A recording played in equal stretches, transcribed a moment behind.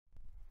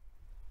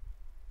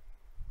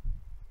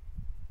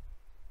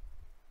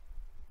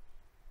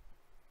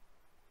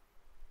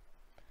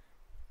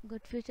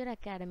Good future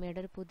അക്കാഡമിയുടെ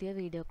ഒരു പുതിയ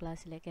video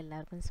ക്ലാസ്സിലേക്ക്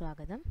എല്ലാവർക്കും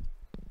സ്വാഗതം.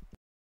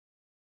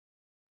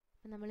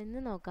 നമ്മൾ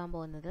ഇന്ന് നോക്കാൻ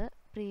പോകുന്നത്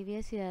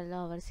പ്രീവിയസ് ഇയറിലോ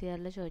ഓവർസ്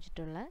ഇയറിലോ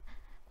ചോദിച്ചിട്ടുള്ള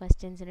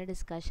ക്വസ്റ്റ്യൻസിൻ്റെ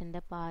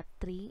ഡിസ്കഷൻ്റെ part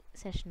 3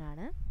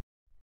 സെഷനാണ്.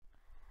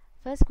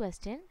 First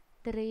question,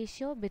 the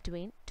ratio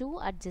between two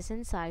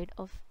adjacent side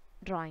of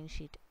drawing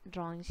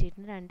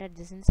ഷീറ്റിന് രണ്ട്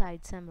അഡ്ജസൻറ്റ്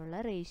സൈഡ്സ് തമ്മിലുള്ള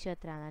റേഷ്യോ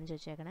എത്രയാണെന്നാണ്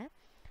ചോദിച്ചേക്കണേ.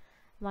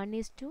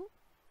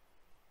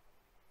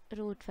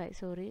 1:5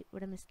 സോറി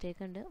ഇവിടെ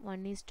മിസ്റ്റേക്ക് ഉണ്ട്.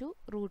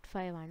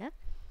 1:5 ആണ്.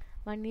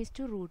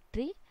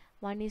 1:√3,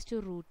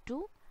 1:√2,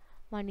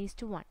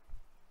 1:1.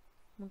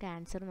 നമുക്ക്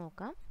ആൻസർ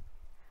നോക്കാം.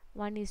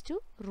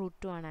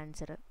 1:√2 ആണ്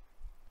ആൻസർ.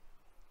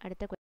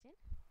 അടുത്ത question,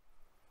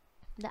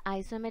 the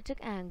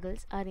isometric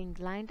angles are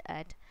inclined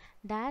at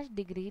dash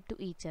degree to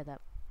each other.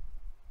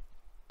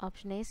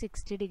 Option A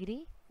 60 degree,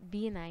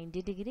 B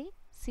 90 degree,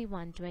 C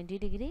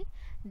 120 degree,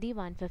 D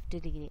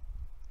 150 degree.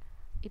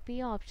 ഇപ്പോൾ ഈ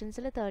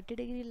ഓപ്ഷൻസിൽ 30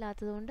 ഡിഗ്രി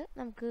ഇല്ലാത്തതുകൊണ്ട്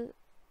നമുക്ക്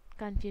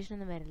കൺഫ്യൂഷൻ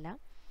ഒന്നും വരില്ല.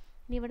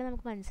 ഇനി ഇവിടെ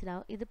നമുക്ക്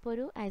മനസ്സിലാവും, ഇതിപ്പോൾ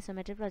ഒരു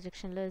ഐസോമെട്രിക്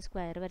പ്രൊജക്ഷനിൽ ഒരു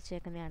സ്ക്വയർ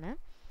വരച്ചേക്കുന്നതാണ്.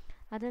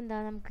 അതെന്താ,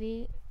 നമുക്ക് ഈ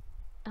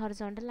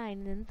ഹൊറിസോണ്ടൽ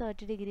ലൈനിൽ നിന്ന്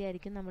 30 ഡിഗ്രി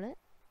ആയിരിക്കും നമ്മൾ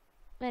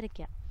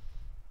വരയ്ക്കുക.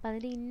 അപ്പോൾ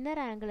അതിൻ്റെ ഇന്നർ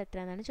ആംഗിൾ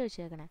എത്രയാണെന്നാണ്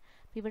ചോദിച്ചേക്കണേ.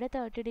 അപ്പോൾ ഇവിടെ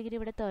 30 ഡിഗ്രി,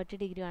 ഇവിടെ 30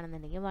 ഡിഗ്രി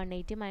ആണെന്നുണ്ടെങ്കിൽ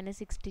 180 -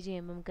 60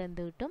 ചെയ്യുമ്പോൾ നമുക്ക്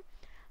എന്ത് കിട്ടും?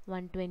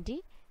 120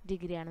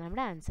 ഡിഗ്രിയാണ്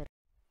നമ്മുടെ ആൻസർ.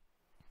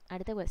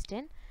 അടുത്ത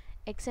question,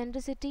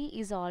 eccentricity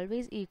is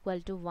always equal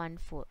to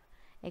 1/4.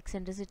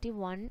 Eccentricity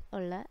 1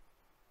 ഉള്ള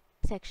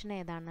സെക്ഷൻ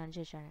ഏതാണെന്നാണ്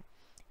ചോദിച്ചത്.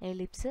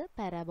 Ellipse,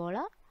 parabola,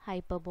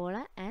 hyperbola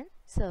and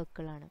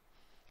സർക്കിളാണ്.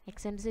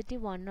 Eccentricity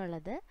 1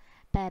 ഉള്ളത്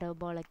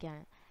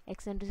പാരബോളയ്ക്കാണ്.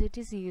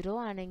 എക്സെൻട്രിസിറ്റി 0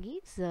 ആണെങ്കിൽ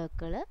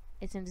സർക്കിള്,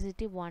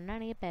 എക്സെൻട്രിസിറ്റി 1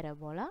 ആണെങ്കിൽ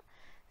പാരബോള,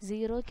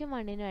 0ക്കും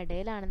 1നും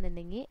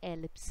ഇടയിലാണെന്നുണ്ടെങ്കിൽ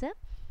എലിപ്സ്,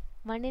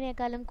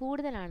 1നേക്കാളും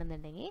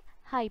കൂടുതലാണെന്നുണ്ടെങ്കിൽ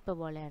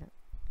ഹൈപ്പർബോളയാണ്.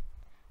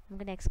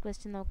 നമുക്ക് നെക്സ്റ്റ്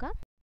ക്വസ്റ്റ്യൻ നോക്കാം.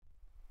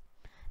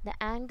 The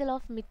angle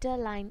of മിറ്റർ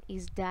line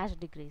is dash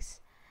degrees.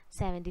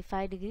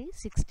 75 degree,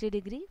 60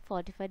 degree,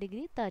 45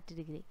 degree, 30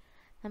 degree.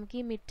 നമുക്ക്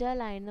ഈ മിറ്റർ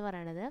line എന്ന്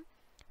പറയുന്നത്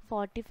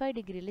 45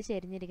 ഡിഗ്രിയിൽ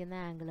ചെരിഞ്ഞിരിക്കുന്ന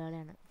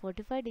ആംഗിളുകളാണ്.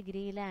 45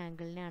 ഡിഗ്രിയിലെ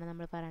ആംഗിളിനെയാണ്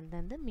നമ്മൾ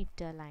പറയുന്നത്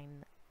മിറ്റർ ലൈൻ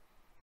എന്ന്.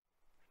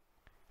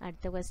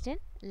 അടുത്ത question,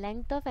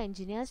 length of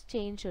engineers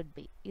chain should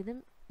be. ഇത്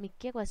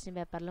മിക്ക ക്വസ്റ്റ്യൻ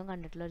പേപ്പറിലും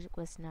കണ്ടിട്ടുള്ള ഒരു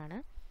ക്വസ്റ്റ്യൻ ആണ്.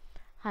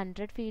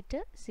 100 feet,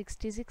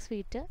 66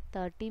 feet,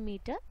 30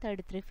 metre,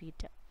 33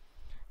 feet.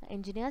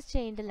 Engineers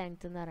ചെയിൻ്റെ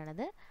length എന്ന്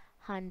പറയുന്നത്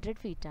 100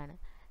 ഫീറ്റാണ്.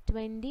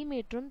 20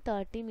 മീറ്ററും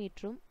 30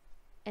 മീറ്ററും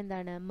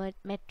എന്താണ്,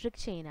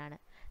 മെട്രിക് ചെയിൻ ആണ്.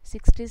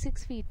 66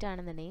 ഫീറ്റ്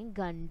ആണെന്നുണ്ടെങ്കിൽ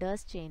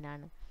ഗണ്ടേഴ്സ് ചെയിൻ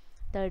ആണ്.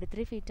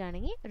 33 ഫീറ്റ്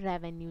ആണെങ്കിൽ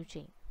റവന്യൂ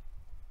ചെയിൻ.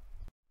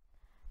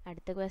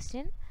 അടുത്ത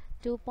question,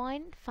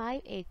 2.5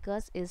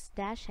 acres is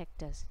dash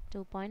hectares.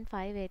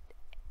 2.5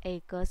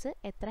 acres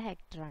എത്ര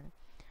ഹെക്ടർ ആണ്?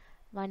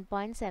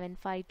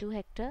 1.752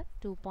 ഹെക്ടർ,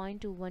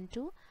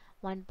 2.212,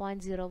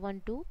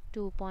 1.012,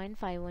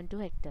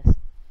 2.512 ഹെക്ടേഴ്സ്.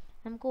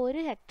 നമുക്ക്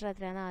ഒരു ഹെക്ടർ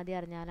എത്രയാണെന്ന് ആദ്യം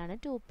അറിഞ്ഞാലാണ്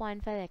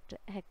 2.5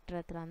 ഹെക്ടർ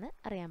എത്രയാണെന്ന്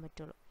അറിയാൻ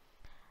പറ്റുള്ളൂ.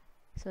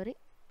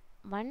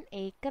 1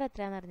 ഏക്കർ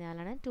എത്രയാണെന്ന്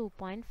അറിഞ്ഞാലാണ്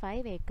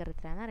 2.5 ഏക്കർ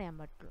എത്രയാണെന്ന് അറിയാൻ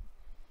പറ്റുള്ളൂ.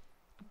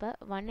 അപ്പോൾ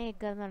 1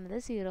 ഏക്കർ എന്ന് പറയുന്നത്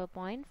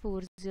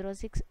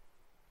 0.406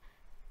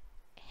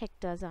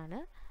 ഹെക്ടേഴ്സ് ആണ്.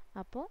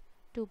 അപ്പോൾ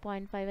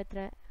 2.5 എത്ര?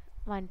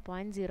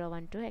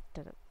 1.012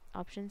 ഹെക്ടർ.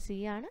 ഓപ്ഷൻ സി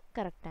ആണ്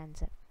കറക്റ്റ്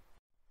ആൻസർ.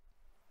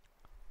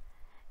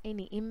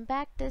 ഇനി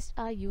impact test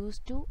R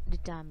use to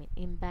determine.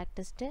 Impact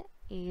test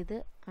ഏത്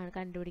ആണ്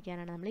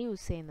കണ്ടുപിടിക്കാനാണ് നമ്മൾ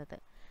യൂസ് ചെയ്യുന്നത്?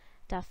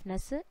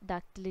 Toughness,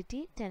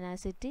 ductility,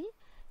 tenacity,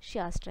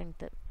 shear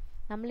strength.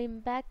 നമ്മൾ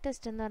ഇമ്പാക്ട്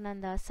ടെസ്റ്റ് എന്ന് പറഞ്ഞാൽ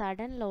എന്താ,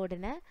 സഡൻ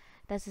ലോഡിനെ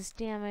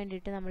റെസിസ്റ്റ് ചെയ്യാൻ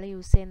വേണ്ടിയിട്ട് നമ്മൾ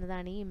യൂസ്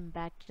ചെയ്യുന്നതാണ് ഈ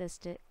ഇമ്പാക്ട്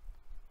ടെസ്റ്റ്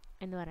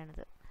എന്ന്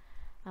പറയുന്നത്.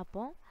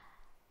 അപ്പോൾ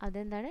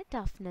അതെന്താണ്?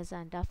 ടഫ്നെസ്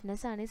ആണ്.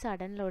 ടഫ്നെസ് ആണ് ഈ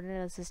സഡൻ ലോഡിനെ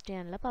റെസിസ്റ്റ്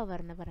ചെയ്യാനുള്ള പവർ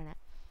എന്ന് പറയുന്നത്.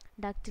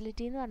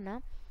 ഡക്റ്റിലിറ്റി എന്ന് പറഞ്ഞാൽ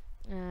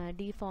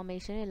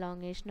ഡീഫോർമേഷനും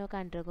എലോങ്ങേഷനും ഒക്കെ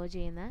അണ്ടർഗോ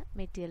ചെയ്യുന്ന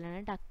മെറ്റീരിയലാണ്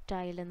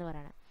ഡക്റ്റൈൽ എന്ന്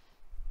പറയുന്നത്.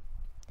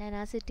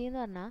 ടെനാസിറ്റി എന്ന്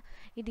പറഞ്ഞാൽ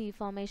ഈ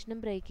ഡീഫോർമേഷനും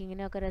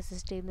ബ്രേക്കിങ്ങിനും ഒക്കെ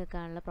റെസിസ്റ്റ് ചെയ്ത്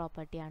നിൽക്കാനുള്ള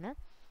പ്രോപ്പർട്ടിയാണ്.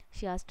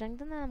 ഷിയർ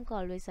സ്ട്രെങ്ത് എന്ന് നമുക്ക്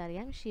ഓൾവേസ്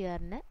അറിയാം,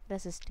 ഷിയറിന്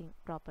റെസിസ്റ്റിംഗ്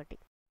പ്രോപ്പർട്ടി.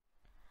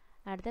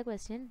 അടുത്ത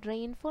question,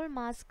 rainfall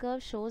mass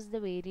curve shows the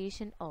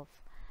variation of.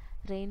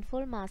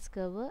 Rainfall mass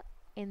curve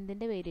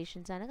എന്തിൻ്റെ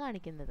വേരിയേഷൻസ് ആണ്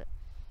കാണിക്കുന്നത്?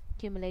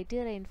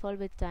 Cumulative rainfall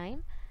with time,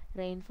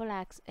 rainfall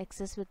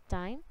excess with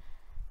time,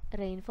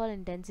 rainfall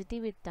intensity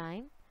with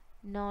time,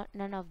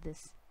 none of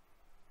this.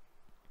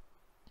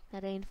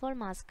 Rainfall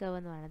mass curve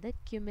എന്ന് പറയുന്നത്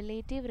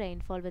cumulative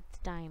rainfall with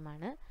time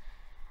ആണ്.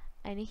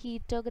 അതിന്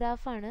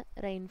ഹീറ്റോഗ്രാഫാണ്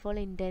rainfall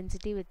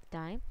intensity with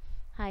time,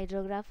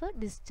 hydrograph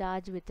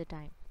discharge with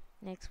time.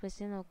 Next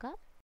question നോക്കാം.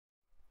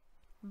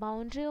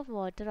 Boundary of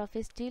water of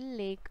A still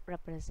lake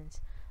represents.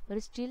 ഒരു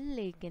still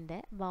ലേക്കിൻ്റെ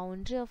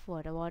boundary of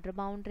water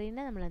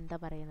ബൗണ്ടറീനെ നമ്മൾ എന്താ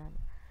പറയുന്നത്?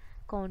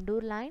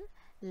 Contour line,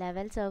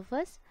 level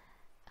surface,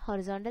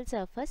 horizontal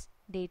surface,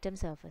 datum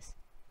surface.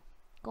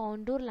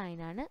 Contour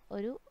ലൈനാണ്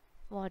ഒരു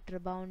water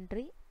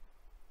boundary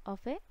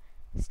of A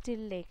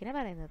still ലേക്കിനെ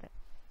പറയുന്നത്.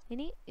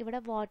 ഇനി ഇവിടെ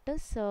water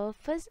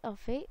surface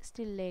of A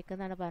still ലേക്ക്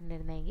എന്നാണ്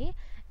പറഞ്ഞിരുന്നതെങ്കിൽ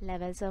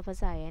ലെവൽ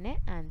സർഫസ് ആയേനെ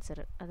ആൻസർ.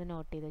 അത്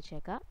നോട്ട് ചെയ്ത്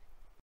വെച്ചേക്കാം.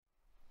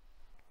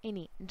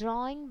 ഇനി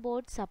ഡ്രോയിങ്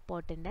ബോർഡ്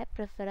സപ്പോർട്ടിൻ്റെ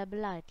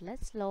പ്രിഫറബിൾ ആയിട്ടുള്ള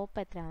സ്ലോപ്പ്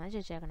എത്രയാണെന്ന്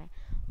ചോദിച്ചേക്കണേ.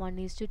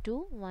 1:2,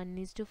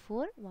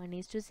 1:4,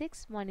 1:6,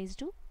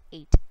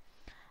 1:8.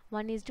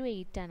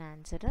 1:8 ആണ്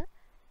ആൻസർ.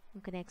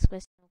 നമുക്ക് നെക്സ്റ്റ്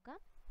ക്വസ്റ്റ്യൻ നോക്കാം.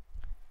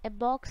 A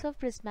box of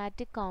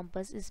prismatic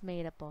compass is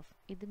made up of.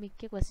 ഇത്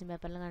മിക്ക ക്വസ്റ്റ്യൻ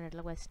പേപ്പറിലും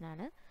കണ്ടിട്ടുള്ള ക്വസ്റ്റ്യൻ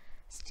ആണ്.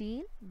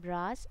 Steel,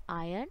 brass,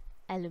 iron,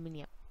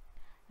 aluminium.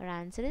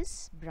 Answer is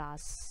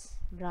brass.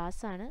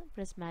 Brass ആണ്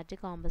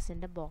പ്രിസ്മാറ്റിക്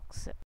കോമ്പസിൻ്റെ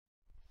ബോക്സ്.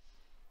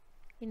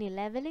 ഇനി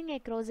levelling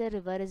across A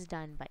river is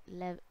done by.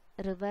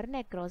 റിവറിന്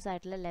across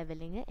ആയിട്ടുള്ള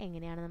levelling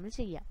എങ്ങനെയാണ് നമ്മൾ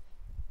ചെയ്യുക?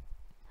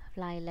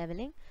 Fly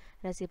levelling,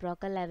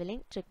 reciprocal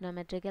levelling,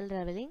 trigonometrical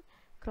levelling,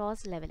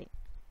 cross levelling.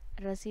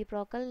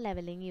 Reciprocal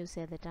levelling use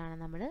ചെയ്തിട്ടാണ്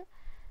നമ്മൾ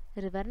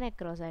റിവറിന്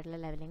across ആയിട്ടുള്ള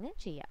levelling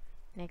ചെയ്യുക.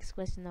 നെക്സ്റ്റ്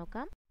ക്വസ്റ്റ്യൻ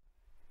നോക്കാം.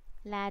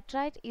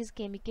 Laterite is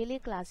chemically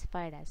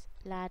classified as.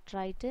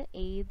 Laterite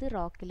ഏത്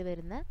റോക്കിൽ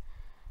വരുന്ന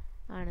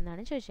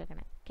ആണെന്നാണ്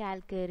ചോദിച്ചേക്കണേ.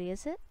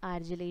 കാൽക്കേറിയസ്,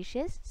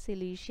 argillaceous,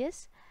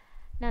 siliceous,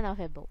 none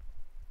of above.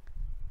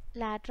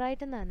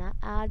 Laterite എന്ന് പറഞ്ഞാൽ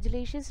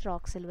ആർജിലേഷ്യസ്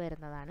റോക്സിൽ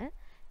വരുന്നതാണ്.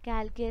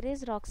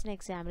 കാൽക്കേറിയസ് റോക്സിന്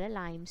എക്സാമ്പിൾ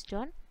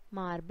ലൈംസ്റ്റോൺ,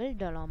 മാർബിൾ,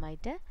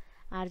 ഡൊളോമൈറ്റ്.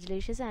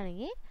 ആർജിലേഷ്യസ്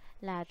ആണെങ്കിൽ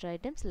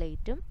ലാറ്ററൈറ്റും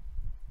സ്ലേറ്റും.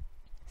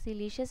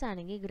 സിലീഷ്യസ്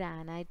ആണെങ്കിൽ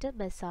ഗ്രാനൈറ്റ്,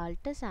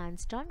 ബസാൾട്ട്,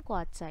 സാൻഡ്സ്റ്റോൺ,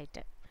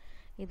 ക്വാർട്സൈറ്റ്.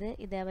 ഇത്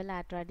ഇതേപോലെ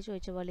ലാറ്ററൈറ്റ്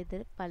ചോദിച്ച പോലെ ഇത്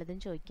പലതും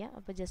ചോദിക്കാം.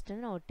 അപ്പോൾ ജസ്റ്റ്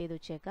ഒന്ന് നോട്ട് ചെയ്ത്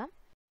വെച്ചേക്കാം.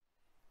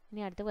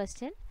 ഇനി അടുത്ത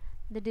question.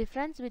 The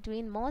difference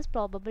between most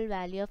probable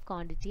value of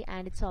quantity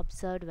and it's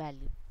observed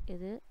value.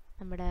 ഇത്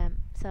നമ്മുടെ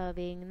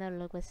സർവേയിങ്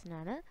എന്നുള്ള ക്വസ്റ്റ്യൻ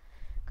ആണ്.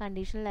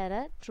 Conditional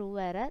error, true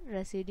error,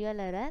 residual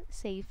error,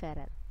 safe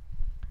error.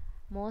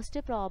 Most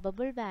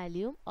probable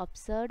വാല്യൂവും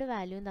observed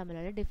വാല്യൂവും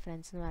തമ്മിലുള്ള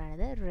ഡിഫറൻസ് എന്ന്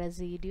പറയുന്നത്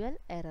റെസിഡ്യുവൽ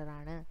എറർ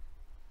ആണ്.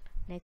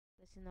 നെക്സ്റ്റ്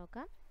ക്വസ്റ്റ്യൻ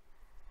നോക്കാം.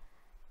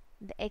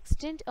 The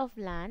extent of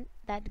land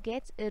that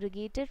gets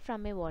irrigated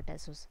from A water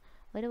source.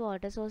 ഒരു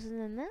വാട്ടർ സോഴ്സിൽ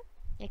നിന്ന്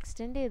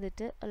എക്സ്റ്റെൻഡ്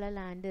ചെയ്തിട്ട് ഉള്ള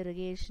ലാൻഡ്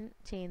ഇറിഗേഷൻ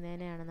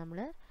ചെയ്യുന്നതിനെയാണ് നമ്മൾ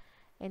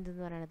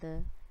എന്തെന്ന് പറയണത്?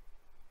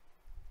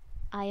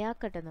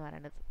 അയാക്കട്ട് എന്ന്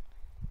പറയണത്.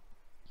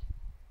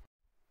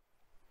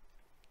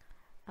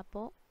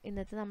 അപ്പോൾ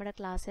ഇന്നത്തെ നമ്മുടെ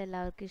ക്ലാസ്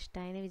എല്ലാവർക്കും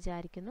ഇഷ്ടമായെന്ന്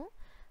വിചാരിക്കുന്നു.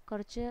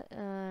 കുറച്ച്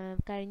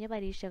കഴിഞ്ഞ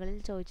പരീക്ഷകളിൽ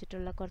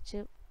ചോദിച്ചിട്ടുള്ള കുറച്ച്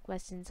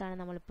ക്വസ്റ്റ്യൻസാണ്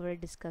നമ്മളിപ്പോൾ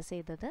ഡിസ്കസ്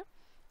ചെയ്തത്.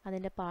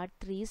 അതിൻ്റെ പാർട്ട്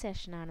 3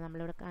 സെഷനാണ്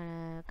നമ്മളിവിടെ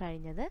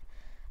കഴിഞ്ഞത്.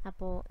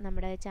 അപ്പോൾ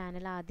നമ്മുടെ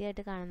ചാനൽ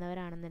ആദ്യമായിട്ട്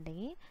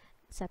കാണുന്നവരാണെന്നുണ്ടെങ്കിൽ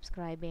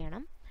സബ്സ്ക്രൈബ്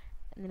ചെയ്യണം.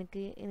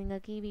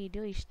 നിങ്ങൾക്ക് ഈ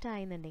വീഡിയോ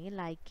ഇഷ്ടമായെന്നുണ്ടെങ്കിൽ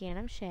ലൈക്ക്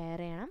ചെയ്യണം, ഷെയർ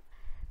ചെയ്യണം,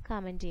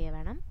 കമൻറ്റ് ചെയ്യുക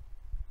വേണം.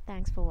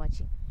 Thanks for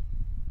watching.